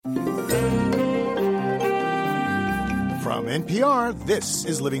NPR, this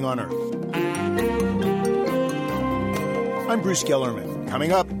is Living on Earth. I'm Bruce Gellerman.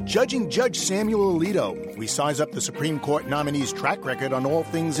 Coming up, judging Judge Samuel Alito. We size up the Supreme Court nominee's track record on all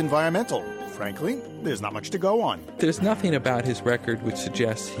things environmental. Frankly, there's not much to go on. There's nothing about his record which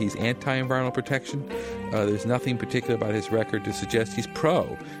suggests he's anti-environmental protection. There's nothing particular about his record to suggest he's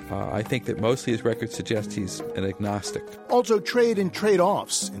pro. I think that mostly his record suggests he's an agnostic. Also, trade and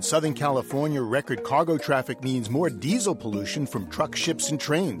trade-offs. In Southern California, record cargo traffic means more diesel pollution from trucks, ships, and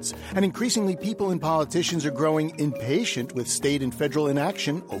trains. And increasingly, people and politicians are growing impatient with state and federal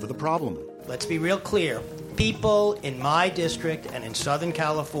inaction over the problem. Let's be real clear. People in my district and in Southern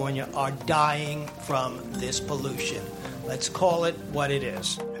California are dying from this pollution. Let's call it what it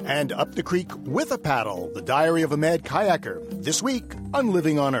is. And up the creek with a paddle, the diary of a mad kayaker. This week on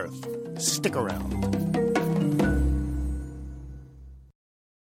Living on Earth. Stick around.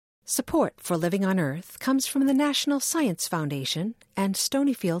 Support for Living on Earth comes from the National Science Foundation and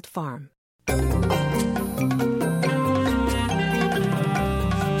Stonyfield Farm.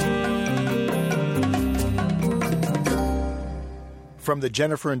 From the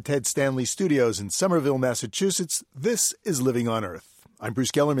Jennifer and Ted Stanley studios in Somerville, Massachusetts, this is Living on Earth. I'm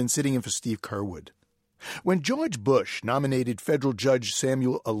Bruce Gellerman, sitting in for Steve Curwood. When George Bush nominated federal judge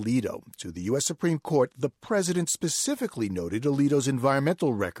Samuel Alito to the U.S. Supreme Court, the president specifically noted Alito's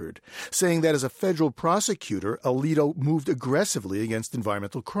environmental record, saying that as a federal prosecutor, Alito moved aggressively against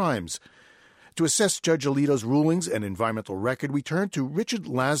environmental crimes. To assess Judge Alito's rulings and environmental record, we turn to Richard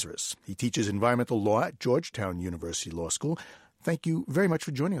Lazarus. He teaches environmental law at Georgetown University Law School. Thank you very much for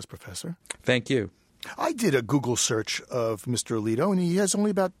joining us, Professor. Thank you. I did a Google search of Mr. Alito, and he has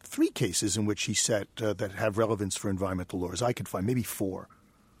only about 3 cases in which he sat that have relevance for environmental law, as I could find, maybe 4.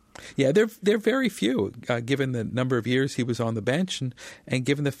 Yeah, they're very few, given the number of years he was on the bench and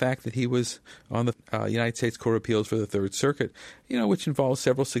given the fact that he was on the United States Court of Appeals for the Third Circuit, which involves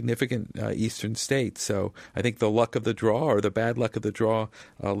several significant eastern states. So I think the luck of the draw or the bad luck of the draw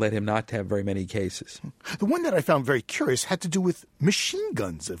led him not to have very many cases. The one that I found very curious had to do with machine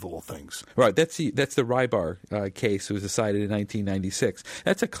guns, of all things. Right. That's the Rybar case. It was decided in 1996.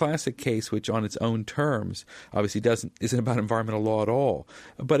 That's a classic case which on its own terms obviously isn't about environmental law at all.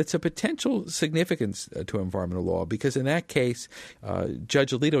 But it's a potential significance to environmental law because in that case,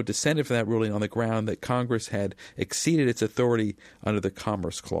 Judge Alito dissented from that ruling on the ground that Congress had exceeded its authority under the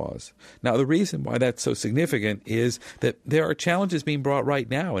Commerce Clause. Now, the reason why that's so significant is that there are challenges being brought right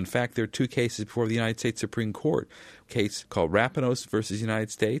now. In fact, there are 2 cases before the United States Supreme Court, a case called Rapinos versus United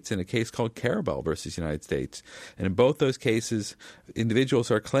States and a case called Carabel versus United States. And in both those cases,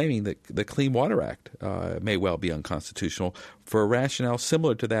 individuals are claiming that the Clean Water Act may well be unconstitutional for a rationale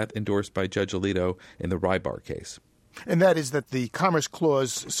similar to that endorsed by Judge Alito in the Rybar case. And that is that the Commerce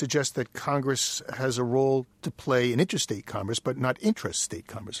Clause suggests that Congress has a role to play in interstate commerce, but not intrastate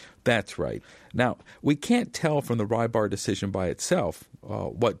commerce. That's right. Now, we can't tell from the Rybar decision by itself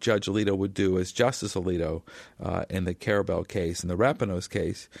what Judge Alito would do as Justice Alito in the Carabel case and the Rapinos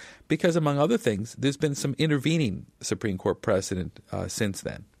case, because, among other things, there's been some intervening Supreme Court precedent since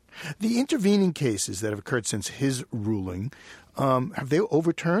then. The intervening cases that have occurred since his ruling, have they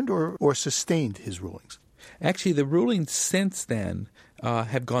overturned or sustained his rulings? Actually, the rulings since then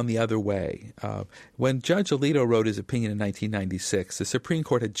have gone the other way. When Judge Alito wrote his opinion in 1996, the Supreme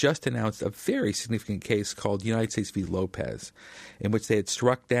Court had just announced a very significant case called United States v. Lopez, in which they had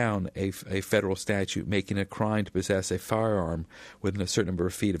struck down a federal statute making it a crime to possess a firearm within a certain number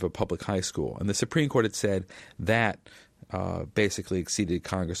of feet of a public high school. And the Supreme Court had said that basically exceeded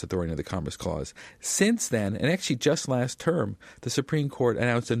Congress' authority under the Commerce Clause. Since then, and actually just last term, the Supreme Court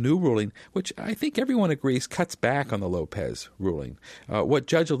announced a new ruling, which I think everyone agrees cuts back on the Lopez ruling. What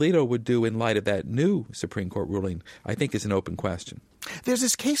Judge Alito would do in light of that new Supreme Court ruling, I think, is an open question. There's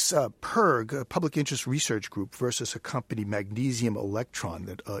this case, PIRG, a public interest research group, versus a company, Magnesium Electron,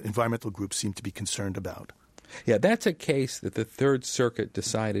 that environmental groups seem to be concerned about. Yeah, that's a case that the Third Circuit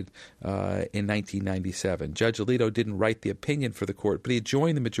decided in 1997. Judge Alito didn't write the opinion for the court, but he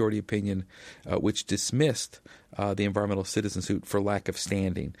joined the majority opinion which dismissed the environmental citizen suit for lack of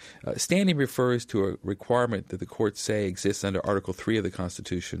standing. Standing refers to a requirement that the courts say exists under Article 3 of the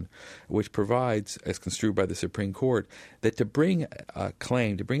Constitution, which provides, as construed by the Supreme Court, that to bring a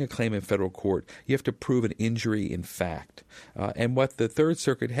claim in federal court, you have to prove an injury in fact. And what the Third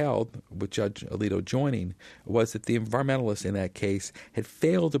Circuit held, with Judge Alito joining, was that the environmentalists in that case had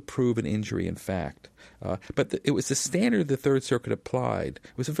failed to prove an injury in fact. But it was the standard the Third Circuit applied.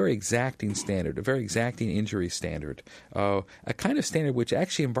 It was a very exacting standard, a very exacting injury standard, a kind of standard which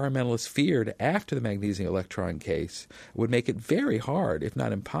actually environmentalists feared after the magnesium electron case would make it very hard, if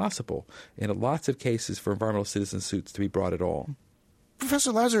not impossible, in lots of cases for environmental citizen suits to be brought at all.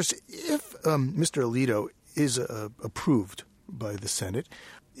 Professor Lazarus, if Mr. Alito is approved by the Senate,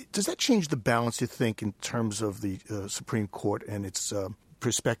 does that change the balance, you think, in terms of the Supreme Court and its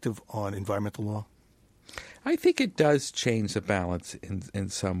perspective on environmental law? I think it does change the balance in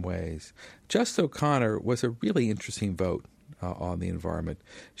some ways. Justice O'Connor was a really interesting vote on the environment.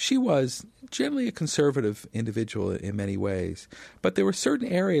 She was generally a conservative individual in many ways, but there were certain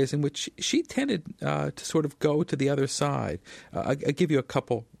areas in which she tended to sort of go to the other side. I'll give you a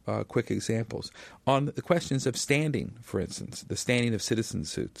couple quick examples. On the questions of standing, for instance, the standing of citizen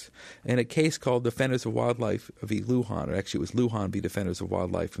suits, in a case called Defenders of Wildlife v. Lujan, or actually it was Lujan v. Defenders of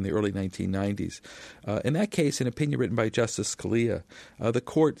Wildlife from the early 1990s. In that case, an opinion written by Justice Scalia, the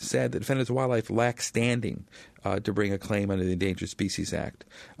court said that Defenders of Wildlife lacked standing to bring a claim under the Endangered Species Act.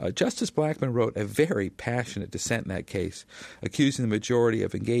 Justice Blackmun wrote a very passionate dissent in that case, accusing the majority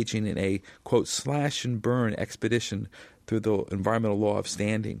of engaging in a, quote, slash-and-burn expedition through the environmental law of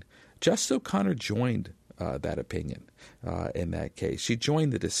standing. Justice O'Connor joined that opinion in that case. She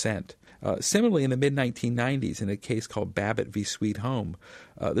joined the dissent. Similarly, in the mid-1990s, in a case called Babbitt v. Sweet Home,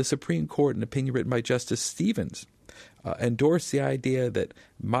 the Supreme Court, an opinion written by Justice Stevens, endorsed the idea that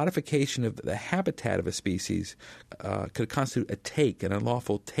modification of the habitat of a species could constitute a take, an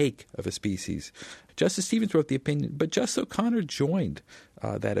unlawful take of a species. Justice Stevens wrote the opinion, but Justice O'Connor joined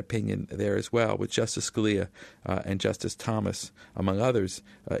that opinion there as well, with Justice Scalia and Justice Thomas, among others,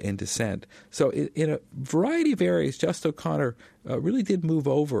 in dissent. So in a variety of areas, Justice O'Connor really did move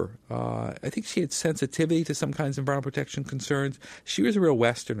over. I think she had sensitivity to some kinds of environmental protection concerns. She was a real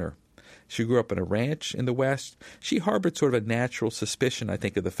Westerner. She grew up on a ranch in the West. She harbored sort of a natural suspicion, I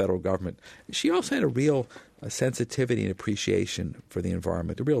think, of the federal government. She also had a real sensitivity and appreciation for the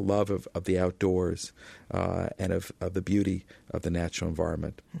environment, a real love of the outdoors and of the beauty of the natural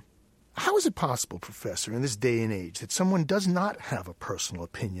environment. How is it possible, Professor, in this day and age, that someone does not have a personal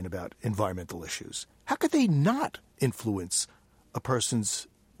opinion about environmental issues? How could they not influence a person's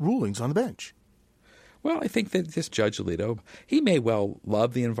rulings on the bench? Well, I think that this Judge Alito, he may well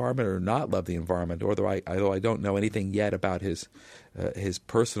love the environment or not love the environment, although I don't know anything yet about his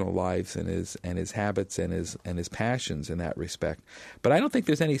personal lives and his habits and his passions in that respect. But I don't think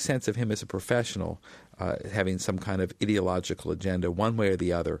there's any sense of him as a professional having some kind of ideological agenda one way or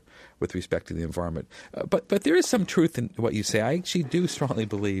the other with respect to the environment. But there is some truth in what you say. I actually do strongly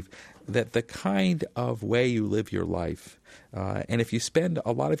believe that the kind of way you live your life, and if you spend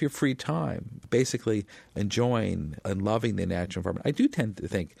a lot of your free time basically enjoying and loving the natural environment, I do tend to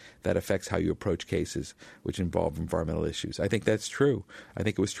think that affects how you approach cases which involve environmental issues. I think that's true. I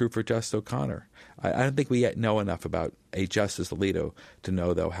think it was true for Justice O'Connor. I don't think we yet know enough about a Justice Alito to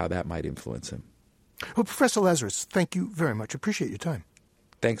know, though, how that might influence him. Well, Professor Lazarus, thank you very much. Appreciate your time.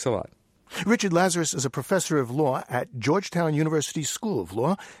 Thanks a lot. Richard Lazarus is a professor of law at Georgetown University School of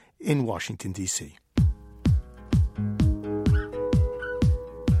Law in Washington, D.C.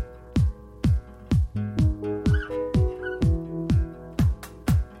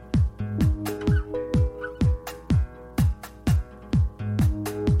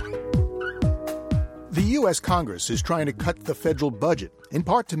 The U.S. Congress is trying to cut the federal budget, in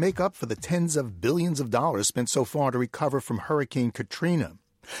part to make up for the tens of billions of dollars spent so far to recover from Hurricane Katrina.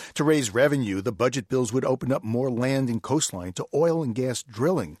 To raise revenue, the budget bills would open up more land and coastline to oil and gas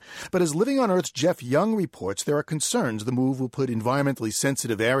drilling. But as Living on Earth's Jeff Young reports, there are concerns the move will put environmentally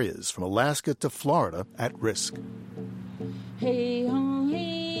sensitive areas from Alaska to Florida at risk. Hey ho,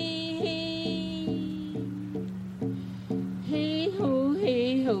 hey, hey. Hey ho,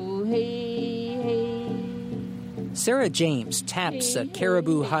 hey ho, hey, hey. Sarah James taps a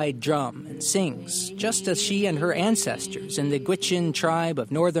caribou hide drum and sings, just as she and her ancestors in the Gwich'in tribe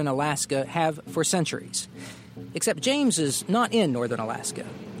of northern Alaska have for centuries. Except James is not in northern Alaska.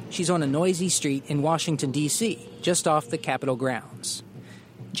 She's on a noisy street in Washington, D.C., just off the Capitol grounds.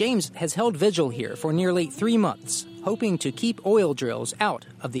 James has held vigil here for nearly 3 months, hoping to keep oil drills out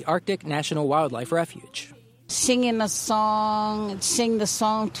of the Arctic National Wildlife Refuge. Singing a song, sing the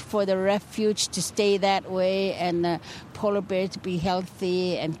song for the refuge to stay that way, and the polar bear to be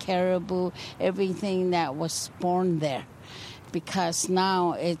healthy, and caribou, everything that was born there. Because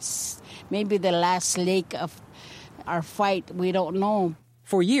now it's maybe the last leg of our fight, we don't know.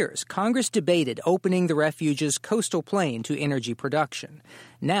 For years, Congress debated opening the refuge's coastal plain to energy production.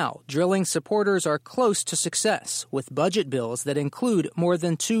 Now, drilling supporters are close to success, with budget bills that include more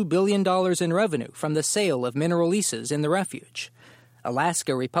than $2 billion in revenue from the sale of mineral leases in the refuge.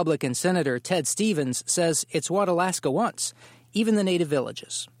 Alaska Republican Senator Ted Stevens says it's what Alaska wants, even the native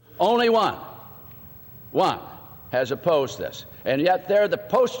villages. Only one has opposed this, and yet they're the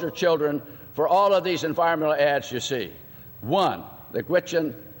poster children for all of these environmental ads you see. One, the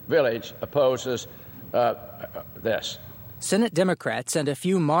Gwich'in village opposes this. Senate Democrats and a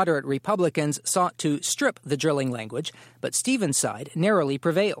few moderate Republicans sought to strip the drilling language, but Stevens' side narrowly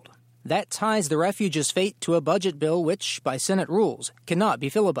prevailed. That ties the refuge's fate to a budget bill which, by Senate rules, cannot be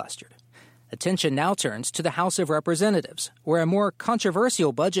filibustered. Attention now turns to the House of Representatives, where a more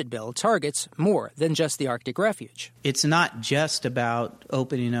controversial budget bill targets more than just the Arctic refuge. It's not just about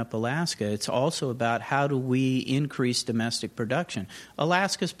opening up Alaska. It's also about how do we increase domestic production.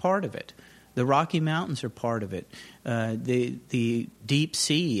 Alaska's part of it. The Rocky Mountains are part of it. The deep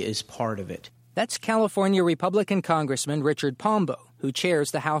sea is part of it. That's California Republican Congressman Richard Pombo, who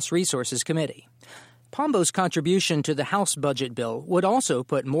chairs the House Resources Committee. Pombo's contribution to the House budget bill would also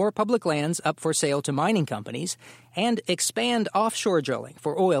put more public lands up for sale to mining companies and expand offshore drilling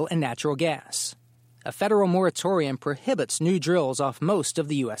for oil and natural gas. A federal moratorium prohibits new drills off most of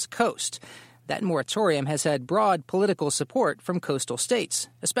the U.S. coast. That moratorium has had broad political support from coastal states,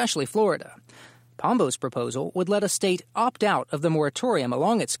 especially Florida. Pombo's proposal would let a state opt out of the moratorium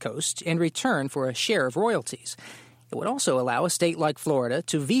along its coast in return for a share of royalties. It would also allow a state like Florida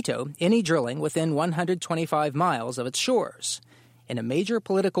to veto any drilling within 125 miles of its shores. In a major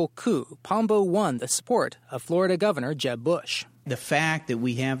political coup, Pombo won the support of Florida Governor Jeb Bush. The fact that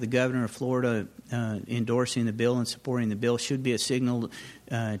we have the governor of Florida endorsing the bill and supporting the bill should be a signal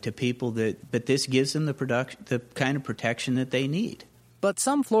to people that this gives them the kind of protection that they need. But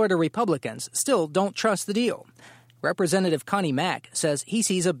some Florida Republicans still don't trust the deal. Representative Connie Mack says he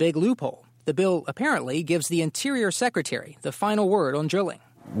sees a big loophole. The bill apparently gives the Interior Secretary the final word on drilling.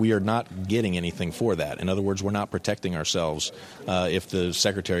 We are not getting anything for that. In other words, we're not protecting ourselves if the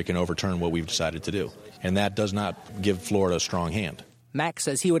Secretary can overturn what we've decided to do. And that does not give Florida a strong hand. Mack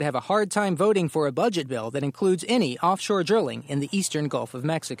says he would have a hard time voting for a budget bill that includes any offshore drilling in the eastern Gulf of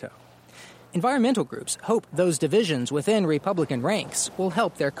Mexico. Environmental groups hope those divisions within Republican ranks will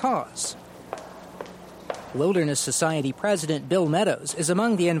help their cause. Wilderness Society President Bill Meadows is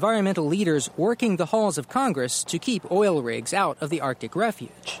among the environmental leaders working the halls of Congress to keep oil rigs out of the Arctic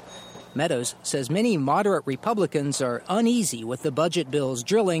refuge. Meadows says many moderate Republicans are uneasy with the budget bill's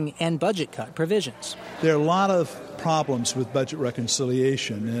drilling and budget cut provisions. There are a lot of problems with budget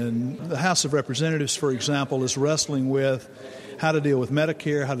reconciliation, and the House of Representatives, for example, is wrestling with how to deal with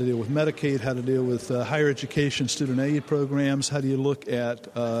Medicare, how to deal with Medicaid, how to deal with higher education student aid programs, how do you look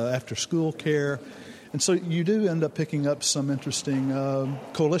at after-school care. And so you do end up picking up some interesting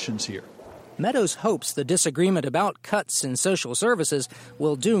coalitions here. Meadows hopes the disagreement about cuts in social services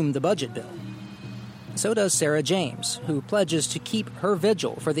will doom the budget bill. So does Sarah James, who pledges to keep her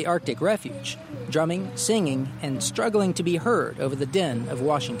vigil for the Arctic refuge, drumming, singing, and struggling to be heard over the din of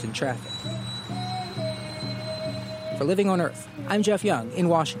Washington traffic. For Living on Earth, I'm Jeff Young in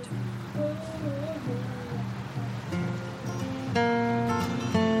Washington.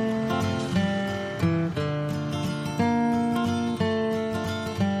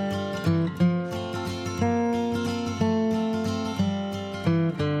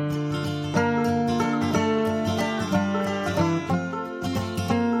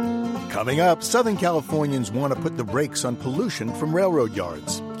 Coming up, Southern Californians want to put the brakes on pollution from railroad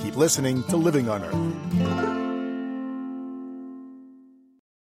yards. Keep listening to Living on Earth.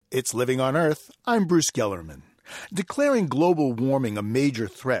 It's Living on Earth. I'm Bruce Gellerman. Declaring global warming a major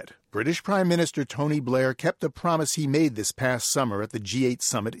threat, British Prime Minister Tony Blair kept a promise he made this past summer at the G8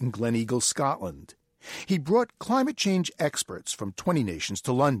 summit in Gleneagle, Scotland. He brought climate change experts from 20 nations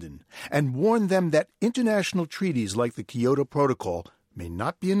to London and warned them that international treaties like the Kyoto Protocol may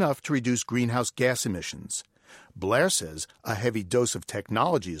not be enough to reduce greenhouse gas emissions. Blair says a heavy dose of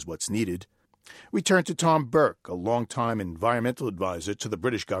technology is what's needed. We turn to Tom Burke, a longtime environmental advisor to the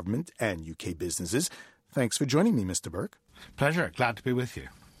British government and UK businesses. Thanks for joining me, Mr. Burke. Pleasure. Glad to be with you.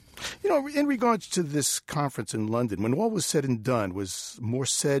 You know, in regards to this conference in London, when all was said and done, was more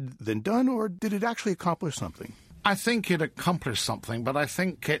said than done, or did it actually accomplish something? I think it accomplished something, but I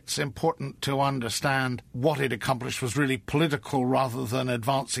think it's important to understand what it accomplished was really political rather than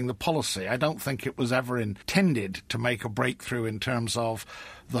advancing the policy. I don't think it was ever intended to make a breakthrough in terms of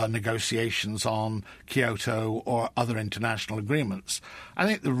the negotiations on Kyoto or other international agreements. I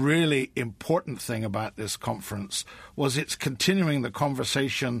think the really important thing about this conference was it's continuing the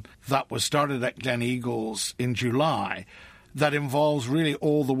conversation that was started at Gleneagles in July that involves really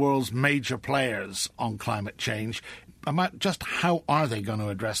all the world's major players on climate change about just how are they going to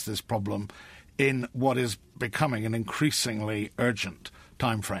address this problem in what is becoming an increasingly urgent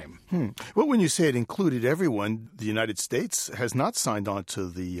time frame. Well, when you say it included everyone, the United States has not signed on to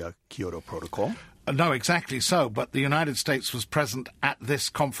the Kyoto Protocol. No, exactly so. But the United States was present at this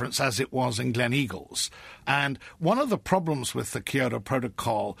conference as it was in Gleneagles. And one of the problems with the Kyoto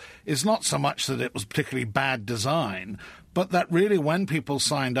Protocol is not so much that it was particularly bad design, but that really when people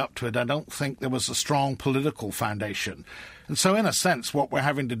signed up to it, I don't think there was a strong political foundation. And so in a sense, what we're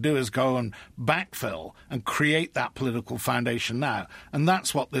having to do is go and backfill and create that political foundation now. And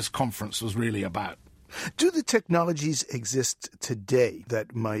that's what this conference was really about. Do the technologies exist today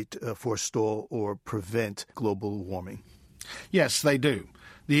that might forestall or prevent global warming? Yes, they do.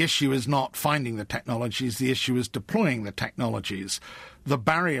 The issue is not finding the technologies. The issue is deploying the technologies. The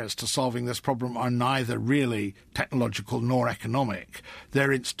barriers to solving this problem are neither really technological nor economic.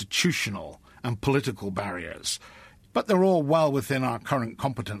 They're institutional and political barriers. But they're all well within our current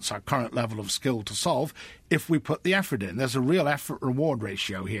competence, our current level of skill to solve if we put the effort in. There's a real effort-reward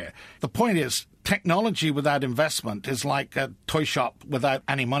ratio here. The point is, technology without investment is like a toy shop without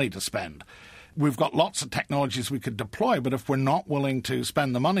any money to spend. We've got lots of technologies we could deploy, but if we're not willing to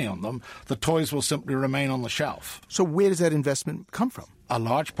spend the money on them, the toys will simply remain on the shelf. So where does that investment come from? A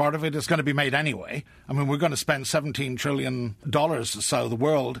large part of it is going to be made anyway. I mean, we're going to spend $17 trillion or so, the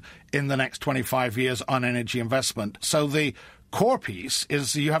world, in the next 25 years on energy investment. So the core piece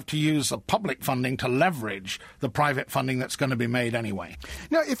is you have to use the public funding to leverage the private funding that's going to be made anyway.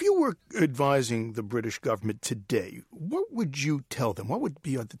 Now, if you were advising the British government today, what would you tell them? What would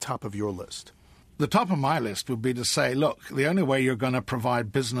be at the top of your list? The top of my list would be to say, look, the only way you're going to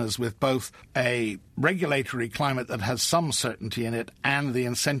provide business with both a regulatory climate that has some certainty in it and the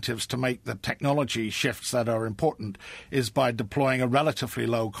incentives to make the technology shifts that are important is by deploying a relatively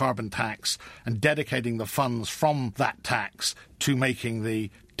low carbon tax and dedicating the funds from that tax to making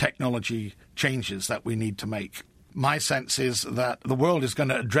the technology changes that we need to make. My sense is that the world is going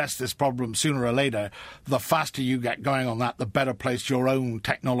to address this problem sooner or later. The faster you get going on that, the better placed your own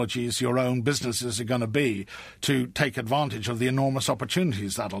technologies, your own businesses are going to be to take advantage of the enormous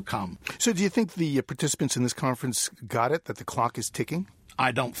opportunities that'll come. So do you think the participants in this conference got it, that the clock is ticking?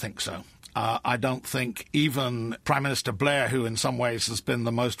 I don't think so. I don't think even Prime Minister Blair, who in some ways has been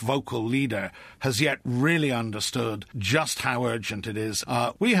the most vocal leader, has yet really understood just how urgent it is.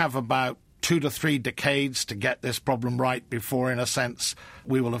 We have about 2 to 3 decades to get this problem right before, in a sense,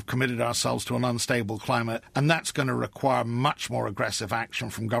 we will have committed ourselves to an unstable climate. And that's going to require much more aggressive action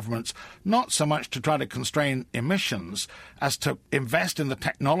from governments, not so much to try to constrain emissions as to invest in the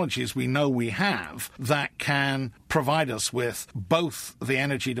technologies we know we have that can provide us with both the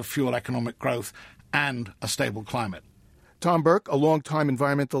energy to fuel economic growth and a stable climate. Tom Burke, a longtime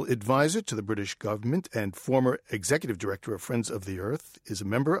environmental advisor to the British government and former executive director of Friends of the Earth, is a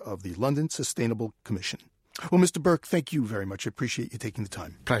member of the London Sustainable Commission. Well, Mr. Burke, thank you very much. I appreciate you taking the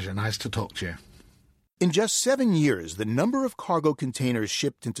time. Pleasure. Nice to talk to you. In just 7 years, the number of cargo containers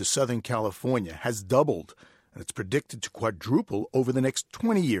shipped into Southern California has doubled, and it's predicted to quadruple over the next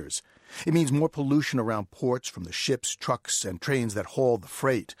 20 years. It means more pollution around ports from the ships, trucks, and trains that haul the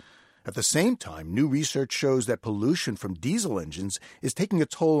freight. At the same time, new research shows that pollution from diesel engines is taking a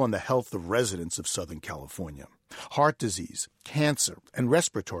toll on the health of residents of Southern California. Heart disease, cancer, and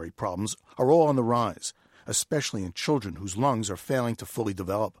respiratory problems are all on the rise, especially in children whose lungs are failing to fully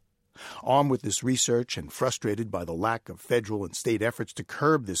develop. Armed with this research and frustrated by the lack of federal and state efforts to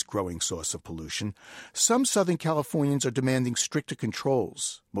curb this growing source of pollution, some Southern Californians are demanding stricter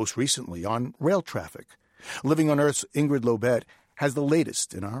controls, most recently on rail traffic. Living on Earth's Ingrid Lobet has the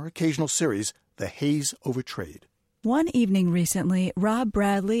latest in our occasional series, The Haze Over Trade. One evening recently, Rob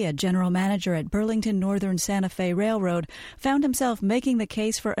Bradley, a general manager at Burlington Northern Santa Fe Railroad, found himself making the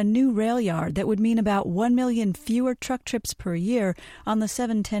case for a new rail yard that would mean about 1 million fewer truck trips per year on the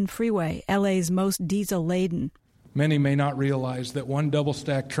 710 freeway, LA's most diesel-laden. Many may not realize that one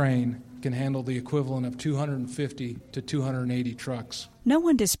double-stack train can handle the equivalent of 250 to 280 trucks. No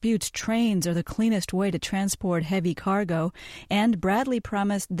one disputes trains are the cleanest way to transport heavy cargo, and Bradley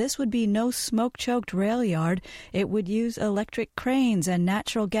promised this would be no smoke-choked rail yard. It would use electric cranes and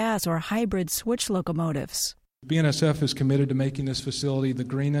natural gas or hybrid switch locomotives. BNSF is committed to making this facility the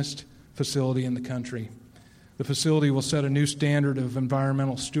greenest facility in the country. The facility will set a new standard of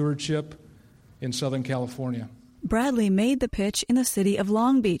environmental stewardship in Southern California. Bradley made the pitch in the city of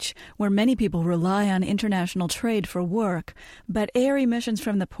Long Beach, where many people rely on international trade for work. But air emissions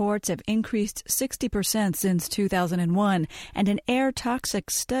from the ports have increased 60% since 2001, and an air toxic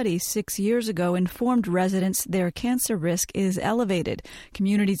study 6 years ago informed residents their cancer risk is elevated.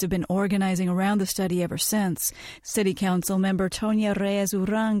 Communities have been organizing around the study ever since. City Council member Tonya Reyes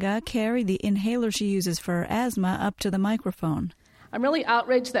Uranga carried the inhaler she uses for asthma up to the microphone. I'm really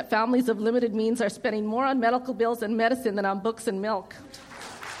outraged that families of limited means are spending more on medical bills and medicine than on books and milk.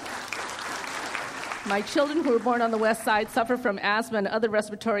 My children who were born on the West Side suffer from asthma and other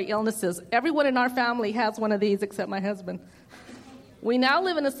respiratory illnesses. Everyone in our family has one of these except my husband. We now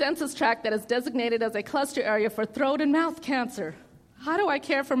live in a census tract that is designated as a cluster area for throat and mouth cancer. How do I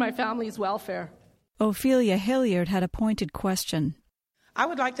care for my family's welfare? Ophelia Hilliard had a pointed question. I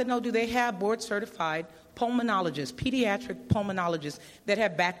would like to know, do they have board-certified pulmonologists, pediatric pulmonologists that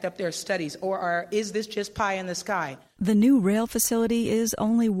have backed up their studies, or is this just pie in the sky? The new rail facility is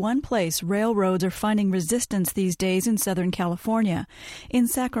only one place railroads are finding resistance these days in Southern California. In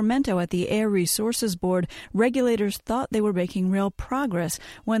Sacramento at the Air Resources Board, regulators thought they were making real progress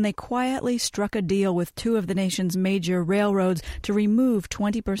when they quietly struck a deal with two of the nation's major railroads to remove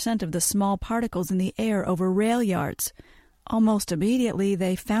 20% of the small particles in the air over rail yards. Almost immediately,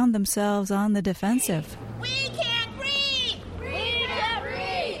 they found themselves on the defensive. We can't breathe! We can't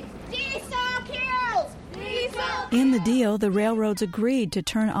breathe! Diesel kills! Diesel kills! In the deal, the railroads agreed to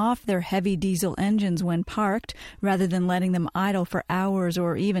turn off their heavy diesel engines when parked, rather than letting them idle for hours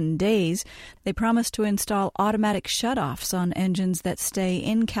or even days. They promised to install automatic shutoffs on engines that stay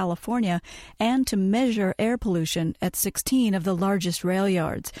in California and to measure air pollution at 16 of the largest rail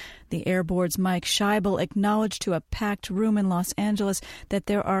yards. The Air Board's Mike Scheibel acknowledged to a packed room in Los Angeles that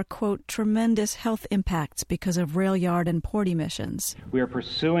there are, quote, tremendous health impacts because of rail yard and port emissions. We are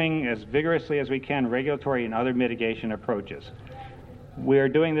pursuing as vigorously as we can regulatory and other mitigation approaches. We are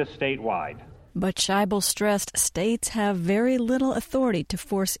doing this statewide. But Scheibel stressed states have very little authority to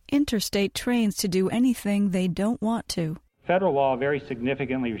force interstate trains to do anything they don't want to. Federal law very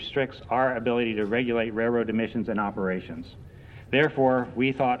significantly restricts our ability to regulate railroad emissions and operations. Therefore,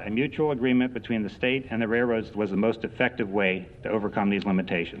 we thought a mutual agreement between the state and the railroads was the most effective way to overcome these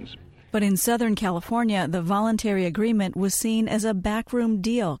limitations. But in Southern California, the voluntary agreement was seen as a backroom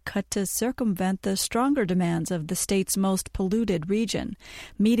deal cut to circumvent the stronger demands of the state's most polluted region.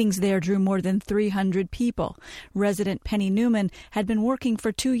 Meetings there drew more than 300 people. Resident Penny Newman had been working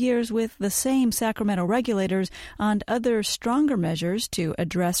for 2 years with the same Sacramento regulators on other stronger measures to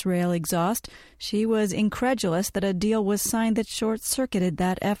address rail exhaust. She was incredulous that a deal was signed that short-circuited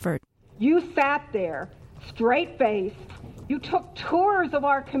that effort. You sat there, straight-faced. You took tours of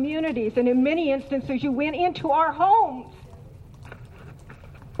our communities, and in many instances you went into our homes.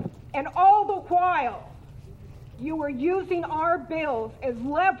 And all the while, you were using our bills as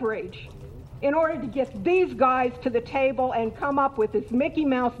leverage in order to get these guys to the table and come up with this Mickey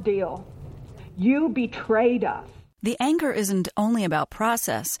Mouse deal. You betrayed us. The anger isn't only about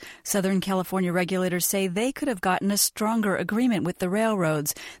process. Southern California regulators say they could have gotten a stronger agreement with the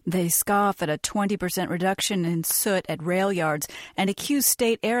railroads. They scoff at a 20% reduction in soot at rail yards and accuse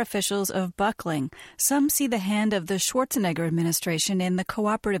state air officials of buckling. Some see the hand of the Schwarzenegger administration in the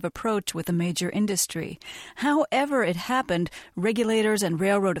cooperative approach with a major industry. However it happened, regulators and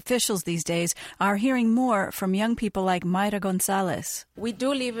railroad officials these days are hearing more from young people like Mayra Gonzalez. We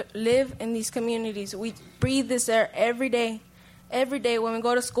do live in these communities. We breathe this air every day. Every day when we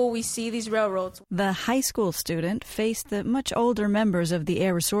go to school, we see these railroads. The high school student faced the much older members of the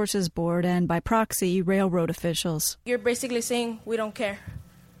Air Resources Board and, by proxy, railroad officials. You're basically saying, we don't care.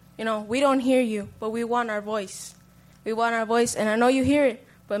 You know, we don't hear you, but we want our voice. We want our voice, and I know you hear it,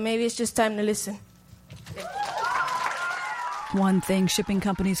 but maybe it's just time to listen. One thing shipping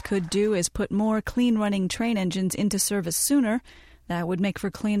companies could do is put more clean-running train engines into service sooner. That would make for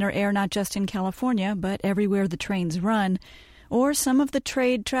cleaner air not just in California, but everywhere the trains run. Or some of the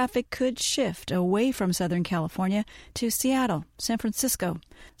trade traffic could shift away from Southern California to Seattle, San Francisco,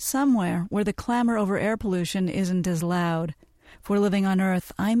 somewhere where the clamor over air pollution isn't as loud. For Living on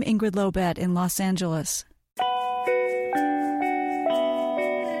Earth, I'm Ingrid Lobet in Los Angeles.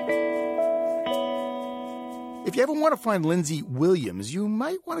 If you ever want to find Lindsay Williams, you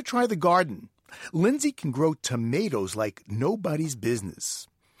might want to try the garden. Lindsay can grow tomatoes like nobody's business.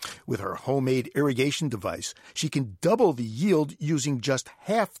 With her homemade irrigation device, she can double the yield using just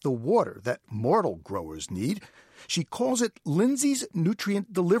half the water that mortal growers need. She calls it Lindsay's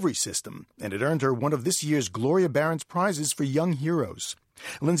Nutrient Delivery System, and it earned her one of this year's Gloria Barron's Prizes for Young Heroes.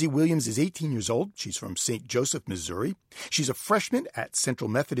 Lindsay Williams is 18 years old. She's from St. Joseph, Missouri. She's a freshman at Central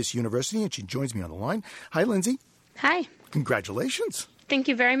Methodist University, and she joins me on the line. Hi, Lindsay. Hi. Congratulations. Thank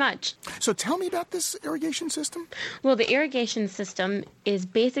you very much. So tell me about this irrigation system. Well, the irrigation system is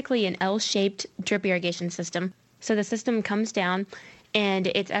basically an L-shaped drip irrigation system. So the system comes down, and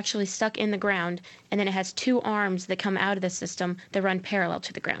it's actually stuck in the ground, and then it has two arms that come out of the system that run parallel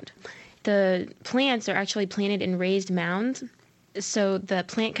to the ground. The plants are actually planted in raised mounds, so the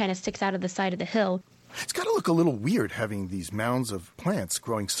plant kind of sticks out of the side of the hill. It's got to look a little weird having these mounds of plants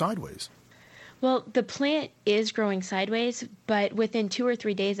growing sideways. Well, the plant is growing sideways, but within 2 or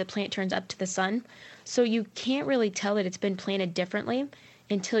 3 days, the plant turns up to the sun. So you can't really tell that it's been planted differently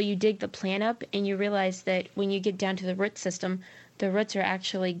until you dig the plant up and you realize that when you get down to the root system, the roots are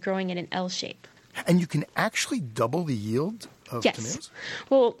actually growing in an L shape. And you can actually double the yield of tomatoes?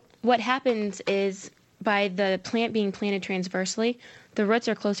 Well, what happens is by the plant being planted transversely, the roots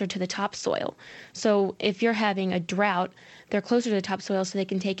are closer to the topsoil. So if you're having a drought, they're closer to the topsoil so they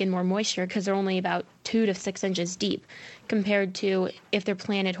can take in more moisture because they're only about 2 to 6 inches deep compared to if they're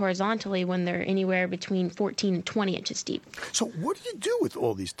planted horizontally when they're anywhere between 14 and 20 inches deep. So what do you do with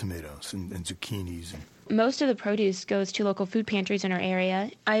all these tomatoes and zucchinis? Most of the produce goes to local food pantries in our area.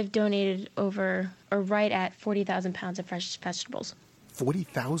 I've donated right at 40,000 pounds of fresh vegetables.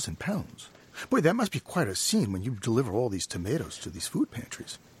 40,000 pounds? Boy, that must be quite a scene when you deliver all these tomatoes to these food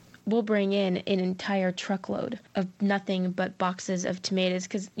pantries. We'll bring in an entire truckload of nothing but boxes of tomatoes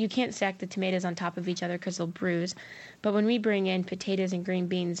because you can't stack the tomatoes on top of each other because they'll bruise. But when we bring in potatoes and green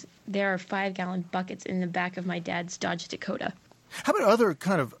beans, there are 5-gallon buckets in the back of my dad's Dodge Dakota. How about other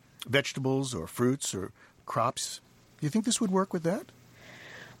kind of vegetables or fruits or crops? Do you think this would work with that?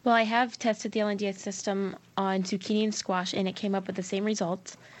 Well, I have tested the LNDS system on zucchini and squash, and it came up with the same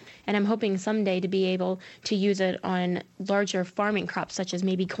results. And I'm hoping someday to be able to use it on larger farming crops, such as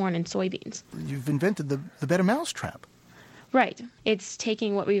maybe corn and soybeans. You've invented the better mousetrap. Right. It's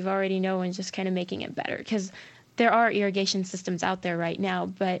taking what we've already know and just kind of making it better. Because there are irrigation systems out there right now,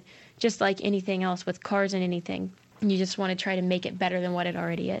 but just like anything else with cars and anything, you just want to try to make it better than what it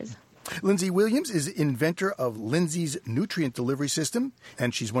already is. Lindsay Williams is inventor of Lindsay's Nutrient Delivery System,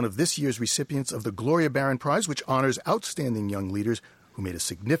 and she's one of this year's recipients of the Gloria Barron Prize, which honors outstanding young leaders who made a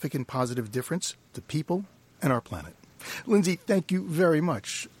significant positive difference to people and our planet. Lindsay, thank you very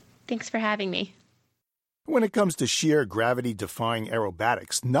much. Thanks for having me. When it comes to sheer gravity-defying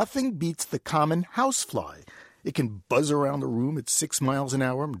aerobatics, nothing beats the common housefly. It can buzz around the room at 6 miles an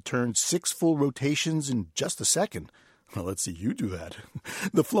hour and turn 6 full rotations in just a second. Well, let's see you do that.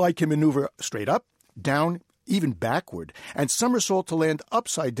 The fly can maneuver straight up, down, even backward, and somersault to land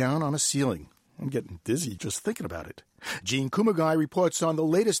upside down on a ceiling. I'm getting dizzy just thinking about it. Gene Kumagai reports on the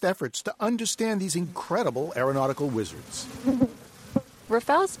latest efforts to understand these incredible aeronautical wizards.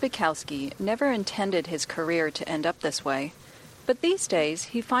 Rafał Spikowski never intended his career to end up this way. But these days,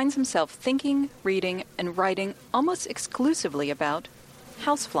 he finds himself thinking, reading, and writing almost exclusively about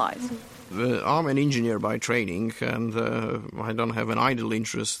houseflies. I'm an engineer by training, and I don't have an idle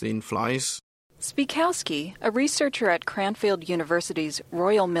interest in flies. Spikowski, a researcher at Cranfield University's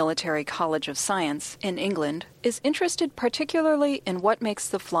Royal Military College of Science in England, is interested particularly in what makes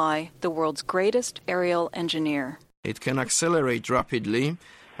the fly the world's greatest aerial engineer. It can accelerate rapidly,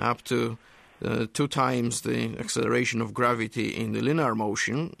 up to 2 times the acceleration of gravity in the linear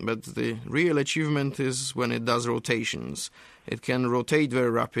motion, but the real achievement is when it does rotations. It can rotate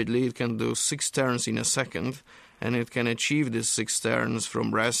very rapidly, it can do 6 turns in a second, and it can achieve these 6 turns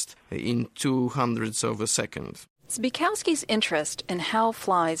from rest in 2/100ths of a second. Spikowski's interest in how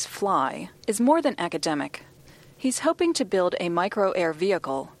flies fly is more than academic. He's hoping to build a micro-air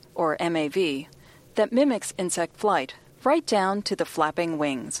vehicle, or MAV, that mimics insect flight, right down to the flapping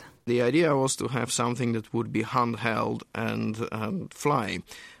wings. The idea was to have something that would be handheld and fly.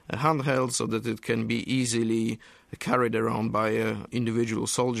 Handheld so that it can be easily carried around by an individual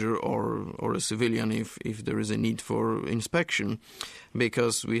soldier or a civilian if there is a need for inspection,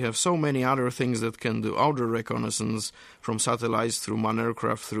 because we have so many other things that can do outdoor reconnaissance, from satellites through manned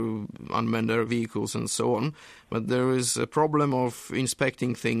aircraft, through unmanned air vehicles and so on, but there is a problem of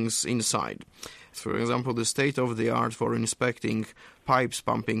inspecting things inside. For example, the state-of-the-art for inspecting pipes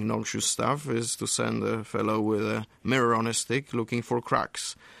pumping noxious stuff is to send a fellow with a mirror on a stick looking for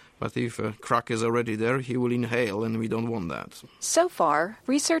cracks. But if a crack is already there, he will inhale, and we don't want that. So far,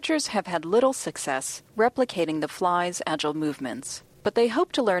 researchers have had little success replicating the fly's agile movements. But they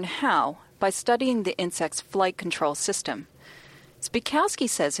hope to learn how by studying the insect's flight control system. Spikowski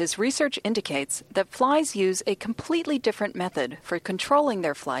says his research indicates that flies use a completely different method for controlling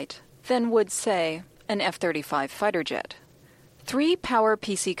their flight than would, say, an F-35 fighter jet. 3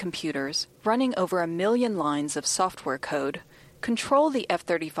 PowerPC computers running over 1 million lines of software code control the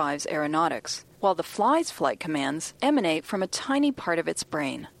F-35's aeronautics, while the fly's flight commands emanate from a tiny part of its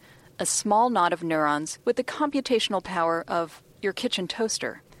brain, a small knot of neurons with the computational power of your kitchen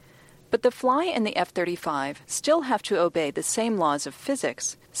toaster. But the fly and the F-35 still have to obey the same laws of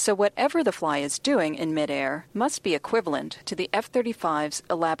physics, so whatever the fly is doing in midair must be equivalent to the F-35's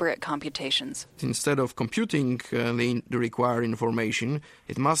elaborate computations. Instead of computing the required information,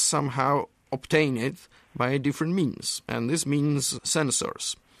 it must somehow obtain it by a different means, and this means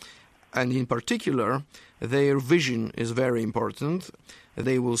sensors. And in particular, their vision is very important.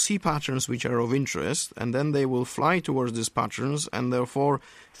 They will see patterns which are of interest, and then they will fly towards these patterns, and therefore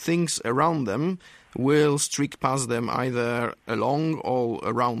things around them will streak past them either along or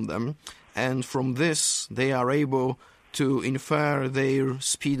around them, and from this they are able to infer their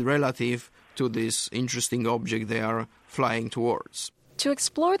speed relative to this interesting object they are flying towards. To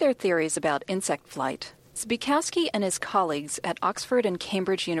explore their theories about insect flight, Zbikowski and his colleagues at Oxford and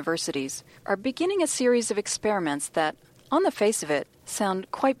Cambridge universities are beginning a series of experiments that, on the face of it, sound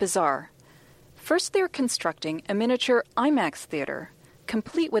quite bizarre. First, they're constructing a miniature IMAX theater,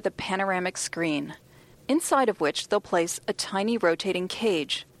 complete with a panoramic screen, inside of which they'll place a tiny rotating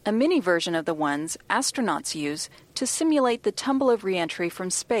cage, a mini version of the ones astronauts use to simulate the tumble of re-entry from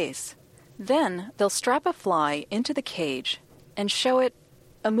space. Then, they'll strap a fly into the cage and show it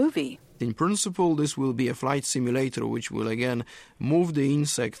a movie. In principle, this will be a flight simulator which will again move the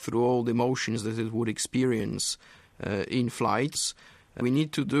insect through all the motions that it would experience in flights. We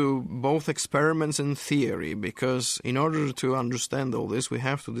need to do both experiments and theory, because in order to understand all this, we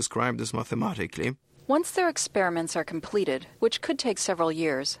have to describe this mathematically. Once their experiments are completed, which could take several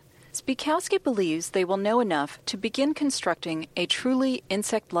years, Zbikowski believes they will know enough to begin constructing a truly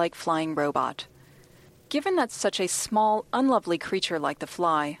insect-like flying robot. Given that such a small, unlovely creature like the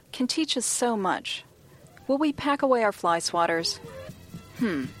fly can teach us so much, will we pack away our fly swatters?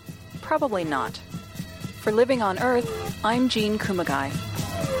 Probably not. For Living on Earth, I'm Jean Kumagai.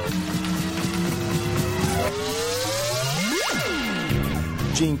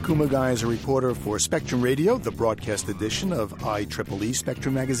 Jean Kumagai is a reporter for Spectrum Radio, the broadcast edition of IEEE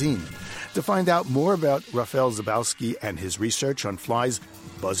Spectrum magazine. To find out more about Raphael Zabowski and his research on flies,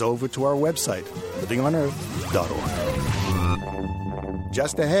 buzz over to our website, livingonearth.org.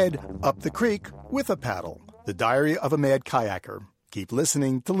 Just ahead, up the creek with a paddle, the diary of a mad kayaker. Keep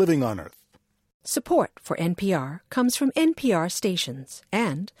listening to Living on Earth. Support for NPR comes from NPR stations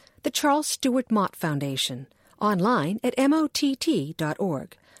and the Charles Stewart Mott Foundation, online at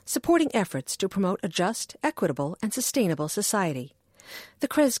mott.org, supporting efforts to promote a just, equitable, and sustainable society. The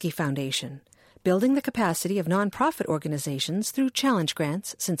Kresge Foundation, building the capacity of nonprofit organizations through challenge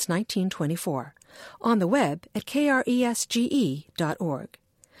grants since 1924, on the web at kresge.org.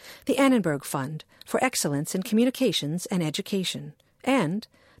 The Annenberg Fund for Excellence in Communications and Education, and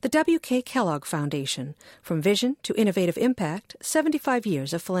the W.K. Kellogg Foundation, From Vision to Innovative Impact, 75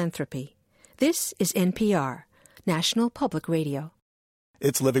 Years of Philanthropy. This is NPR, National Public Radio.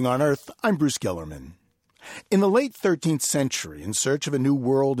 It's Living on Earth. I'm Bruce Gellerman. In the late 13th century, in search of a new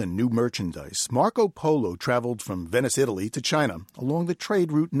world and new merchandise, Marco Polo traveled from Venice, Italy, to China along the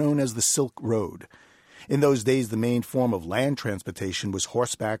trade route known as the Silk Road. In those days, the main form of land transportation was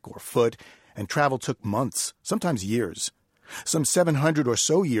horseback or foot, and travel took months, sometimes years. Some 700 or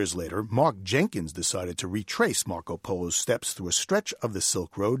so years later, Mark Jenkins decided to retrace Marco Polo's steps through a stretch of the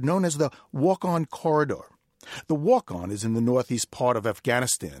Silk Road known as the Walk-On Corridor. The Walk-On is in the northeast part of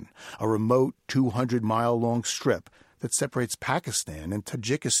Afghanistan, a remote 200-mile-long strip that separates Pakistan and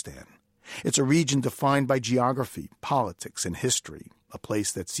Tajikistan. It's a region defined by geography, politics, and history, a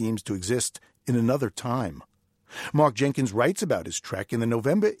place that seems to exist in another time. Mark Jenkins writes about his trek in the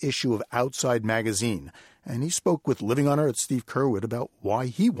November issue of Outside magazine, and he spoke with Living on Earth's Steve Curwood about why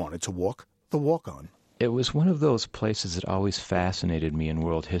he wanted to walk the Walk-On. It was one of those places that always fascinated me in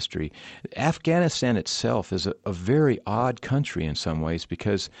world history. Afghanistan itself is a very odd country in some ways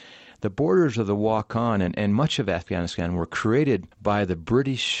because the borders of the Walk-On and much of Afghanistan were created by the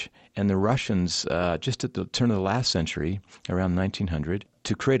British and the Russians just at the turn of the last century, around 1900,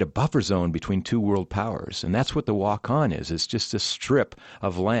 to create a buffer zone between two world powers. And that's what the Walk-On is. It's just a strip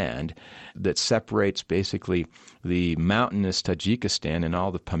of land that separates basically the mountainous Tajikistan and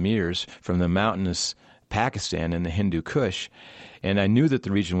all the Pamirs from the mountainous Pakistan and the Hindu Kush. And I knew that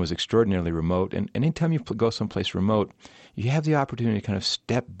the region was extraordinarily remote. And anytime you go someplace remote, you have the opportunity to kind of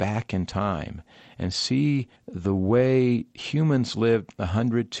step back in time and see the way humans lived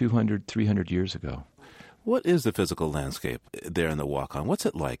 100, 200, 300 years ago. What is the physical landscape there in the Walk-On? What's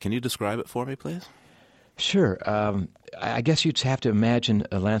it like? Can you describe it for me, please? Sure. I guess you'd have to imagine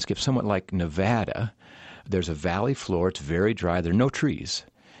a landscape somewhat like Nevada, There's a valley floor. It's very dry. There are no trees.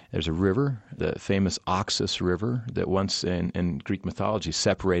 There's a river, the famous Oxus River, that once in Greek mythology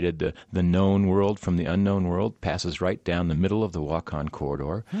separated the known world from the unknown world, passes right down the middle of the Wakan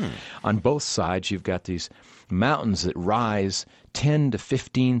corridor. On both sides, you've got these mountains that rise 10 to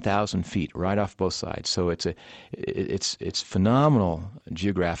 15,000 feet right off both sides. So it's phenomenal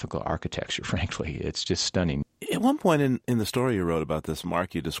geographical architecture, frankly. It's just stunning. At one point in the story you wrote about this,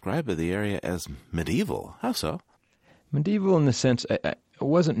 Mark, you described the area as medieval. How so? Medieval in the sense, it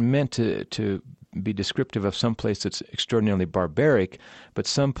wasn't meant to be descriptive of some place that's extraordinarily barbaric, but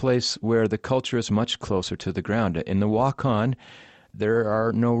some place where the culture is much closer to the ground. In the Wakan, there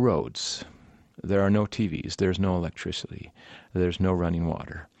are no roads. There are no TVs. There's no electricity. There's no running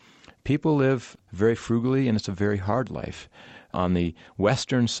water. People live very frugally, and it's a very hard life. On the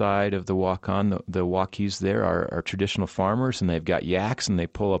western side of the Wakan, the Wakis there are traditional farmers, and they've got yaks, and they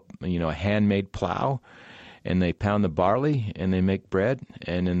pull up a handmade plow, and they pound the barley, and they make bread.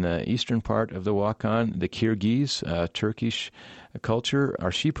 And in the eastern part of the Wakan, the Kyrgyz, Turkish culture,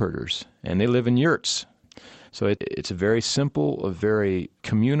 are sheep herders, and they live in yurts. So it's a very simple, a very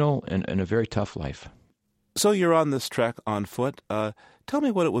communal, and a very tough life. So you're on this trek on foot. Tell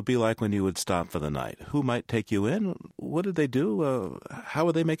me what it would be like when you would stop for the night. Who might take you in? What did they do? How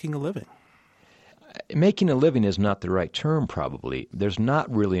are they making a living? Making a living is not the right term, probably. There's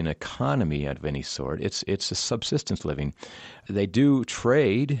not really an economy of any sort. It's a subsistence living. They do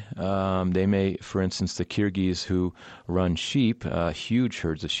trade. They may, for instance, the Kyrgyz who run sheep, huge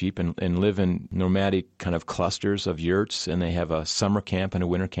herds of sheep, and live in nomadic kind of clusters of yurts, and they have a summer camp and a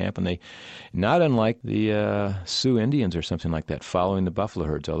winter camp, and they, not unlike the Sioux Indians or something like that, following the buffalo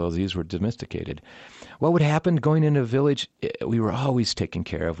herds, although these were domesticated. What would happen going into a village? We were always taken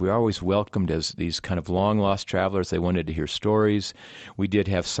care of. We were always welcomed as these kind of long-lost travelers. They wanted to hear stories. We did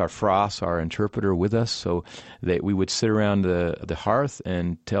have Sarfraz, our interpreter, with us, so we would sit around the hearth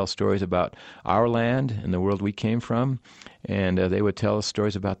and tell stories about our land and the world we came from, and they would tell us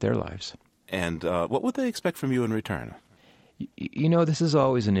stories about their lives. And what would they expect from you in return? This is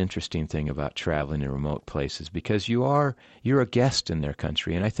always an interesting thing about traveling in remote places, because you're a guest in their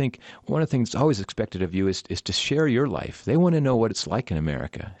country, and I think one of the things that's always expected of you is to share your life. They want to know what it's like in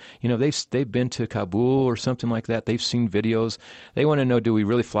America. They've been to Kabul or something like that. They've seen videos. They want to know, do we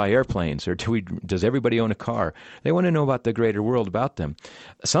really fly airplanes, or does everybody own a car? They want to know about the greater world about them.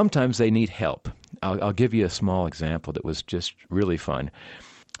 Sometimes they need help. I'll give you a small example that was just really fun.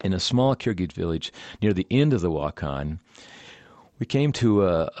 In a small Kyrgyz village near the end of the Wakan, we came to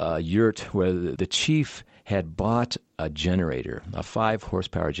a yurt where the chief had bought a generator, a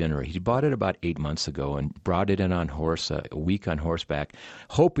 5-horsepower generator. He bought it about 8 months ago and brought it in on horse, a week on horseback,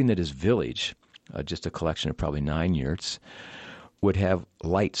 hoping that his village, just a collection of probably 9 yurts, would have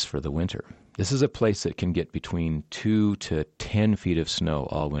lights for the winter. This is a place that can get between 2 to 10 feet of snow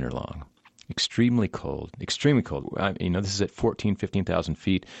all winter long. Extremely cold, extremely cold. This is at 14,000, 15,000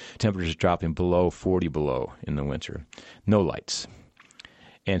 feet. Temperatures dropping below 40 below in the winter. No lights.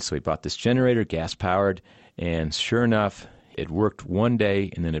 And so he bought this generator, gas-powered, and sure enough, it worked one day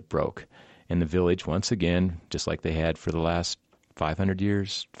and then it broke. And the village, once again, just like they had for the last 500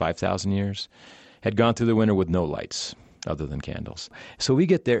 years, 5,000 years, had gone through the winter with no lights other than candles. So we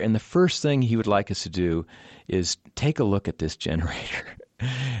get there, and the first thing he would like us to do is take a look at this generator.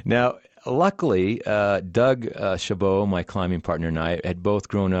 Now, luckily, Doug Chabot, my climbing partner, and I had both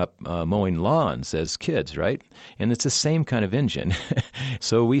grown up mowing lawns as kids, right? And it's the same kind of engine.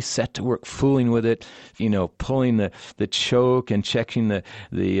 So we set to work fooling with it, pulling the choke and checking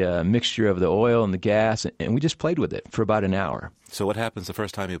the mixture of the oil and the gas, and we just played with it for about an hour. So what happens the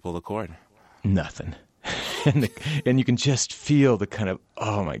first time you pull the cord? Nothing. And you can just feel the kind of,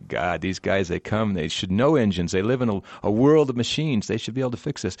 oh my God, these guys, they should know engines. They live in a world of machines. They should be able to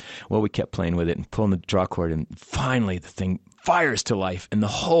fix this. Well, we kept playing with it and pulling the draw cord, and finally the thing fires to life, and the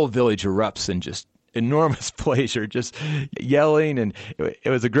whole village erupts in just enormous pleasure, just yelling, and it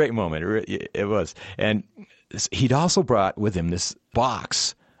was a great moment. It was. And he'd also brought with him this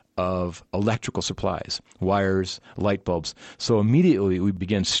box of electrical supplies, wires, light bulbs. So immediately we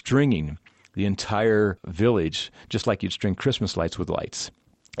began stringing the entire village, just like you'd string Christmas lights with lights.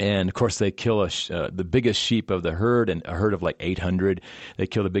 And, of course, they kill the biggest sheep of the herd, and a herd of like 800. They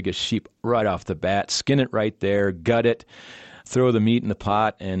kill the biggest sheep right off the bat, skin it right there, gut it, throw the meat in the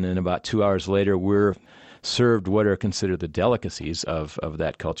pot, and then about 2 hours later we're served what are considered the delicacies of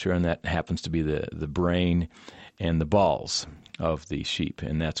that culture, and that happens to be the brain and the balls of the sheep,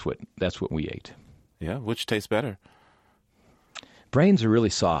 and that's what we ate. Yeah, which tastes better? Brains are really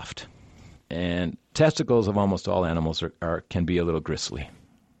soft. And testicles of almost all animals can be a little gristly.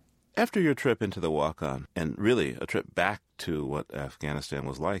 After your trip into the walk-on, and really a trip back to what Afghanistan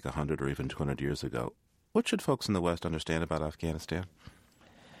was like 100 or even 200 years ago, what should folks in the West understand about Afghanistan?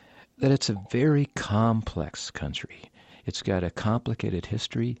 That it's a very complex country. It's got a complicated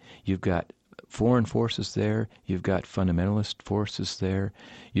history. You've got foreign forces there. You've got fundamentalist forces there.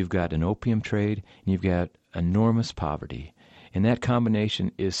 You've got an opium trade. And you've got enormous poverty. And that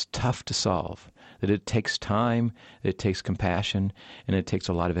combination is tough to solve. That it takes time, it takes compassion, and it takes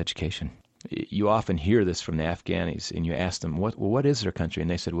a lot of education. You often hear this from the Afghanis, and you ask them, what is their country?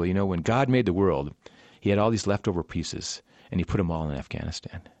 And they said, well, when God made the world, he had all these leftover pieces, and he put them all in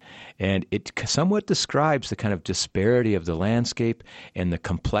Afghanistan. And it somewhat describes the kind of disparity of the landscape and the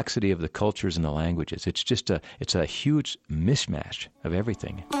complexity of the cultures and the languages. It's a huge mishmash of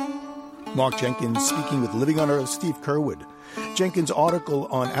everything. Mark Jenkins speaking with Living on Earth Steve Curwood. Jenkins' article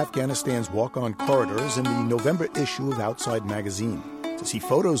on Afghanistan's walk-on corridors in the November issue of Outside Magazine. To see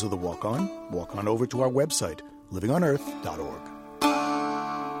photos of the walk-on over to our website, livingonearth.org.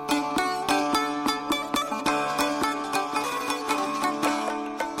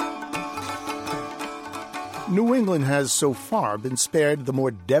 New England has so far been spared the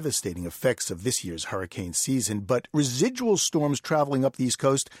more devastating effects of this year's hurricane season, but residual storms traveling up the East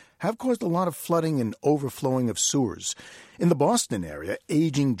Coast have caused a lot of flooding and overflowing of sewers. In the Boston area,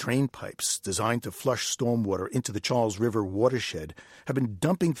 aging drain pipes designed to flush stormwater into the Charles River watershed have been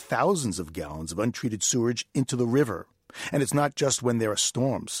dumping thousands of gallons of untreated sewage into the river. And it's not just when there are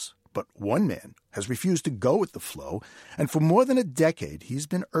storms. But one man has refused to go with the flow, and for more than a decade he's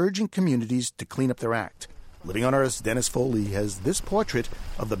been urging communities to clean up their act. Living on Earth's Dennis Foley has this portrait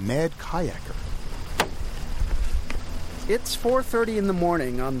of the mad kayaker. It's 4:30 in the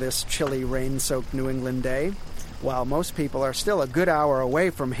morning on this chilly, rain-soaked New England day. While most people are still a good hour away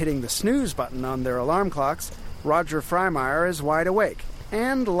from hitting the snooze button on their alarm clocks, Roger Freimeyer is wide awake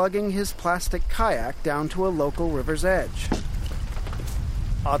and lugging his plastic kayak down to a local river's edge.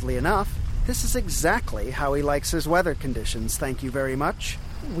 Oddly enough, this is exactly how he likes his weather conditions, thank you very much.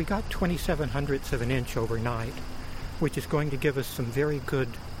 We got 27/100ths of an inch overnight, which is going to give us some very good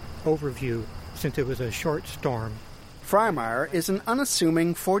overview since it was a short storm. Freimeyer is an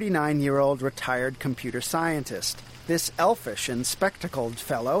unassuming 49-year-old retired computer scientist. This elfish and spectacled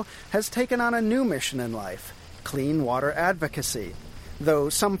fellow has taken on a new mission in life, clean water advocacy. Though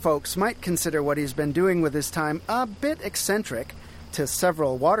some folks might consider what he's been doing with his time a bit eccentric, to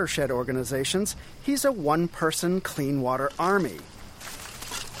several watershed organizations, he's a one-person clean water army.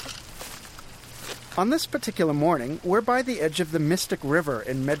 On this particular morning, we're by the edge of the Mystic River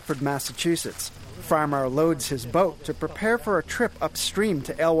in Medford, Massachusetts. Freimeyer loads his boat to prepare for a trip upstream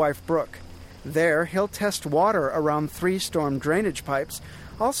to Alewife Brook. There, he'll test water around 3 storm drainage pipes,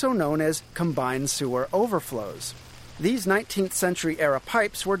 also known as combined sewer overflows. These 19th century era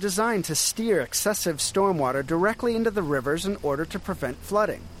pipes were designed to steer excessive stormwater directly into the rivers in order to prevent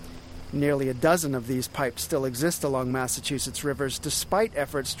flooding. Nearly a dozen of these pipes still exist along Massachusetts rivers, despite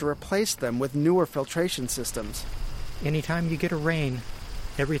efforts to replace them with newer filtration systems. Anytime you get a rain,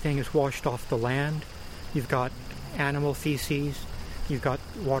 everything is washed off the land. You've got animal feces. You've got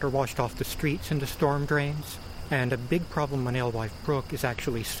water washed off the streets into storm drains. And a big problem on Alewife Brook is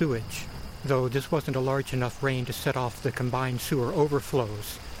actually sewage, though this wasn't a large enough rain to set off the combined sewer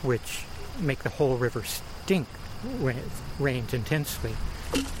overflows, which make the whole river stink when it rains intensely.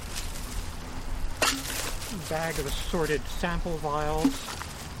 Bag of assorted sample vials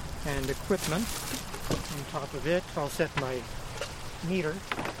and equipment. On top of it, I'll set my meter.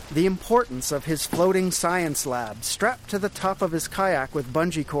 The importance of his floating science lab, strapped to the top of his kayak with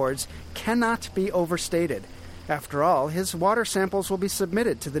bungee cords, cannot be overstated. After all, his water samples will be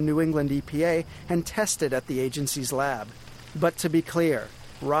submitted to the New England EPA and tested at the agency's lab. But to be clear,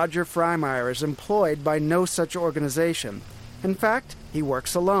 Roger Freimeyer is employed by no such organization. In fact, he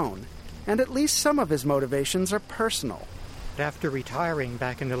works alone. And at least some of his motivations are personal. After retiring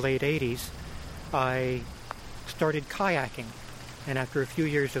back in the late 80s, I started kayaking. And after a few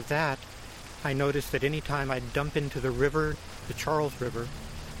years of that, I noticed that any time I'd dump into the river, the Charles River,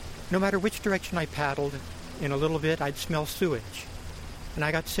 no matter which direction I paddled, in a little bit I'd smell sewage. And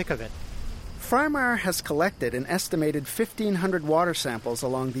I got sick of it. Freimeyer has collected an estimated 1,500 water samples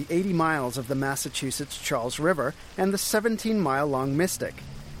along the 80 miles of the Massachusetts Charles River and the 17-mile-long Mystic.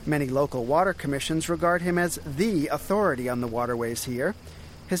 Many local water commissions regard him as the authority on the waterways here.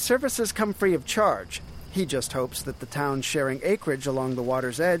 His services come free of charge. He just hopes that the towns sharing acreage along the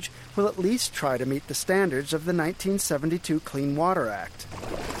water's edge will at least try to meet the standards of the 1972 Clean Water Act.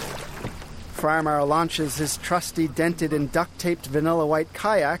 Freimeyer launches his trusty dented and duct-taped vanilla white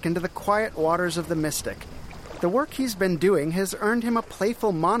kayak into the quiet waters of the Mystic. The work he's been doing has earned him a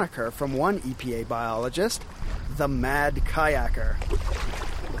playful moniker from one EPA biologist, the Mad Kayaker.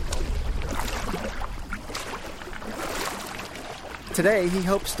 Today, he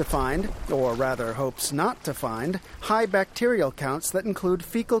hopes to find, or rather hopes not to find, high bacterial counts that include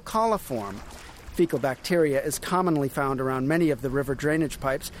fecal coliform. Fecal bacteria is commonly found around many of the river drainage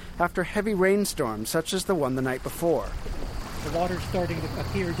pipes after heavy rainstorms, such as the one the night before. The water's starting to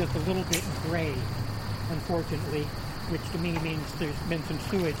appear just a little bit gray, unfortunately, which to me means there's been some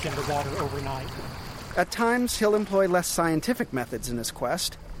sewage in the water overnight. At times, he'll employ less scientific methods in his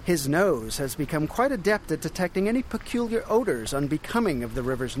quest. His nose has become quite adept at detecting any peculiar odors unbecoming of the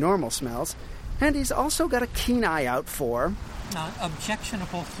river's normal smells, and he's also got a keen eye out for...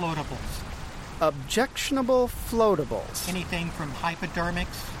 objectionable floatables. Objectionable floatables. Anything from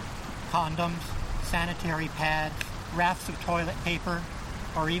hypodermics, condoms, sanitary pads, rafts of toilet paper,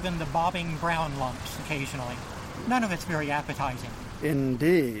 or even the bobbing brown lumps occasionally. None of it's very appetizing.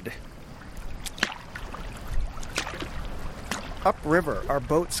 Indeed. Upriver, our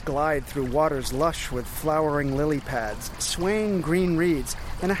boats glide through waters lush with flowering lily pads, swaying green reeds,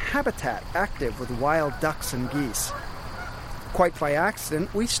 and a habitat active with wild ducks and geese. Quite by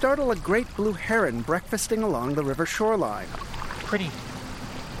accident, we startle a great blue heron breakfasting along the river shoreline. Pretty.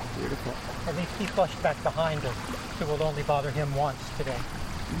 Beautiful. At least he flushed back behind us, so we'll only bother him once today.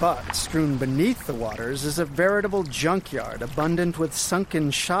 But strewn beneath the waters is a veritable junkyard abundant with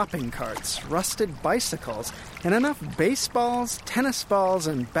sunken shopping carts, rusted bicycles, and enough baseballs, tennis balls,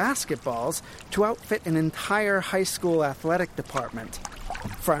 and basketballs to outfit an entire high school athletic department.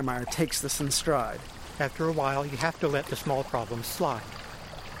 Frymire takes this in stride. After a while, you have to let the small problems slide.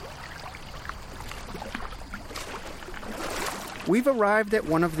 We've arrived at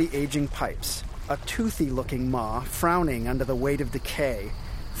one of the aging pipes, a toothy-looking maw frowning under the weight of decay.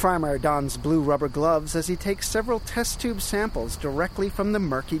 Frymire dons blue rubber gloves as he takes several test tube samples directly from the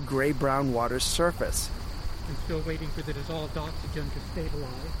murky gray-brown water's surface. I'm still waiting for the dissolved oxygen to stabilize.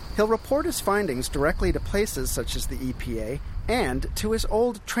 He'll report his findings directly to places such as the EPA and to his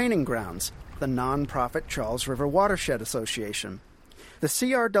old training grounds, the non-profit Charles River Watershed Association. The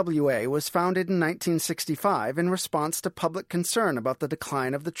CRWA was founded in 1965 in response to public concern about the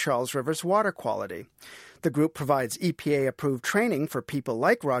decline of the Charles River's water quality. The group provides EPA-approved training for people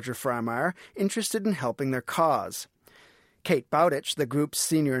like Roger Frymire interested in helping their cause. Kate Bowditch, the group's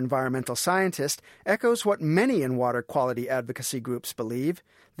senior environmental scientist, echoes what many in water quality advocacy groups believe,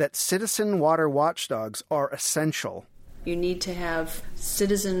 that citizen water watchdogs are essential. You need to have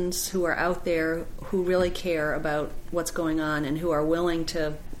citizens who are out there who really care about what's going on and who are willing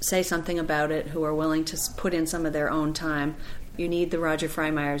to say something about it, who are willing to put in some of their own time. You need the Roger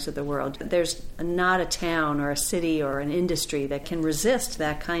Frymires of the world. There's not a town or a city or an industry that can resist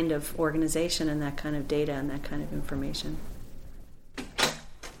that kind of organization and that kind of data and that kind of information.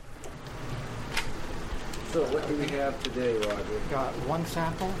 So what do we have today, Roger? Got one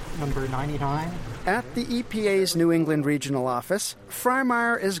sample, number 99. At the EPA's New England Regional Office,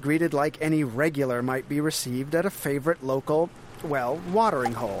 Frymire is greeted like any regular might be received at a favorite local,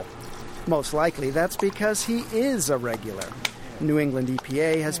 watering hole. Most likely that's because he is a regular. New England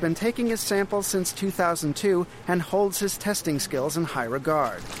EPA has been taking his samples since 2002 and holds his testing skills in high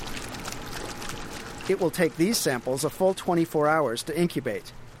regard. It will take these samples a full 24 hours to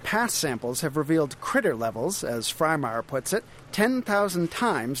incubate. Past samples have revealed critter levels, as Frymire puts it, 10,000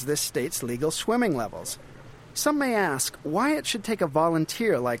 times this state's legal swimming levels. Some may ask why it should take a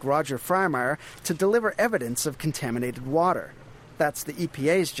volunteer like Roger Frymire to deliver evidence of contaminated water. That's the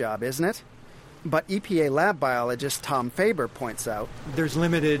EPA's job, isn't it? But EPA lab biologist Tom Faber points out, there's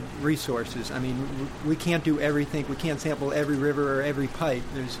limited resources. I mean, we can't do everything. We can't sample every river or every pipe.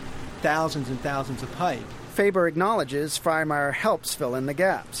 There's thousands and thousands of pipe. Faber acknowledges Frymire helps fill in the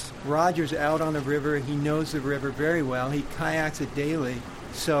gaps. Roger's out on the river. He knows the river very well. He kayaks it daily.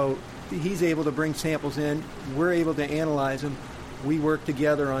 So he's able to bring samples in. We're able to analyze them. We work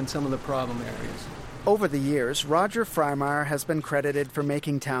together on some of the problem areas. Over the years, Roger Frymire has been credited for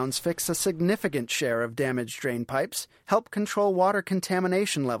making towns fix a significant share of damaged drain pipes, help control water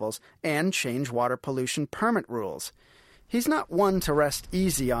contamination levels, and change water pollution permit rules. He's not one to rest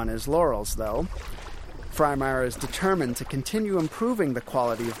easy on his laurels, though. Frymire is determined to continue improving the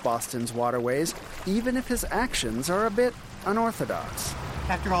quality of Boston's waterways, even if his actions are a bit unorthodox.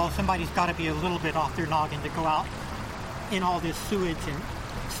 After all, somebody's got to be a little bit off their noggin to go out in all this sewage and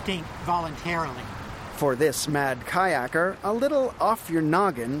stink voluntarily. For this mad kayaker, a little off your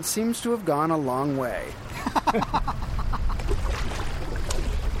noggin seems to have gone a long way.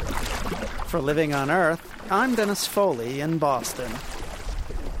 For Living on Earth, I'm Dennis Foley in Boston.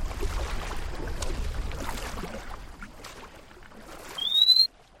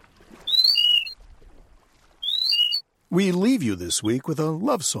 We leave you this week with a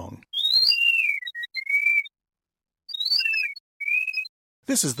love song.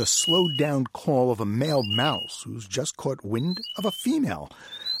 This is the slowed-down call of a male mouse who's just caught wind of a female.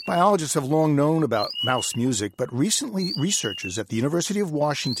 Biologists have long known about mouse music, but recently researchers at the University of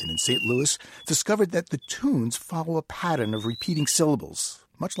Washington in St. Louis discovered that the tunes follow a pattern of repeating syllables,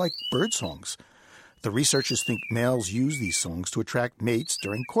 much like bird songs. The researchers think males use these songs to attract mates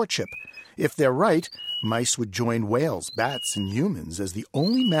during courtship. If they're right, mice would join whales, bats, and humans as the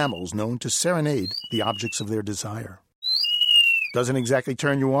only mammals known to serenade the objects of their desire. Doesn't exactly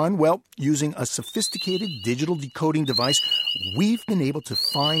turn you on? Well, using a sophisticated digital decoding device, we've been able to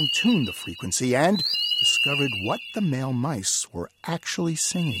fine-tune the frequency and discovered what the male mice were actually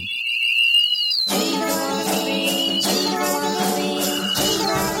singing.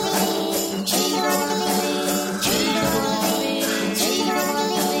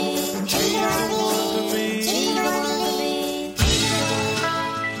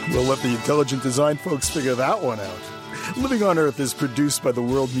 We'll let the intelligent design folks figure that one out. Living on Earth is produced by the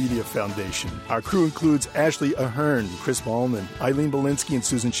World Media Foundation. Our crew includes Ashley Ahern, Chris Ballman, Eileen Belinsky, and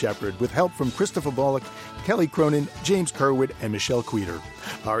Susan Shepard, with help from Christopher Bullock, Kelly Cronin, James Kerwood, and Michelle Queter.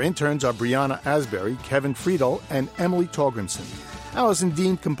 Our interns are Brianna Asbury, Kevin Friedel, and Emily Torgrimson. Allison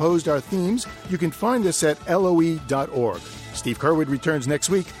Dean composed our themes. You can find us at LOE.org. Steve Kerwood returns next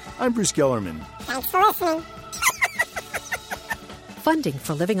week. I'm Bruce Gellerman. Thanks for listening. Funding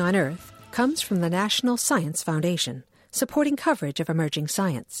for Living on Earth comes from the National Science Foundation, supporting coverage of emerging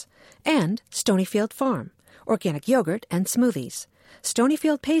science, and Stonyfield Farm, organic yogurt and smoothies.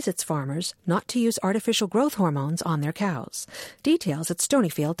 Stonyfield pays its farmers not to use artificial growth hormones on their cows. Details at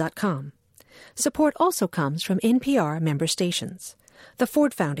stonyfield.com. Support also comes from NPR member stations, the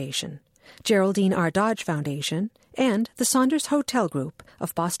Ford Foundation, Geraldine R. Dodge Foundation, and the Saunders Hotel Group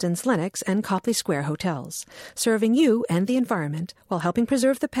of Boston's Lenox and Copley Square hotels, serving you and the environment while helping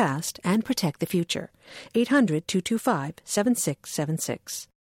preserve the past and protect the future. 800-225-7676.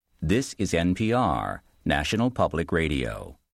 This is NPR, National Public Radio.